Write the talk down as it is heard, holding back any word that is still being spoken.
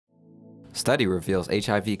Study reveals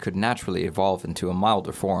HIV could naturally evolve into a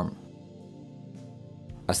milder form.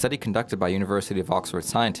 A study conducted by University of Oxford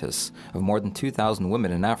scientists of more than 2,000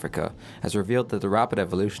 women in Africa has revealed that the rapid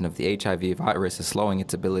evolution of the HIV virus is slowing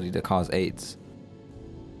its ability to cause AIDS.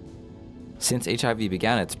 Since HIV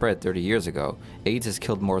began its spread 30 years ago, AIDS has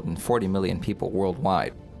killed more than 40 million people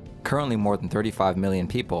worldwide. Currently, more than 35 million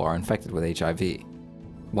people are infected with HIV.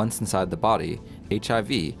 Once inside the body, HIV,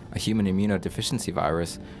 a human immunodeficiency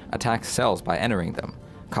virus, attacks cells by entering them,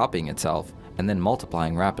 copying itself, and then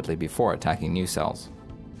multiplying rapidly before attacking new cells.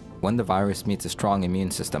 When the virus meets a strong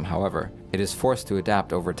immune system, however, it is forced to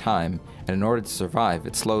adapt over time, and in order to survive,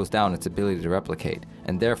 it slows down its ability to replicate,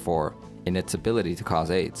 and therefore, in its ability to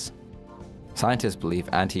cause AIDS. Scientists believe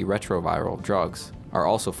antiretroviral drugs are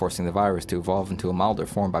also forcing the virus to evolve into a milder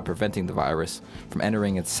form by preventing the virus from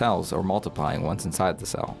entering its cells or multiplying once inside the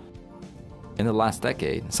cell. In the last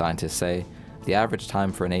decade, scientists say, the average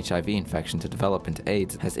time for an HIV infection to develop into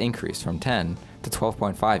AIDS has increased from 10 to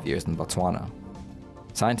 12.5 years in Botswana.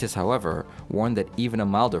 Scientists, however, warn that even a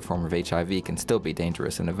milder form of HIV can still be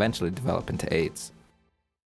dangerous and eventually develop into AIDS.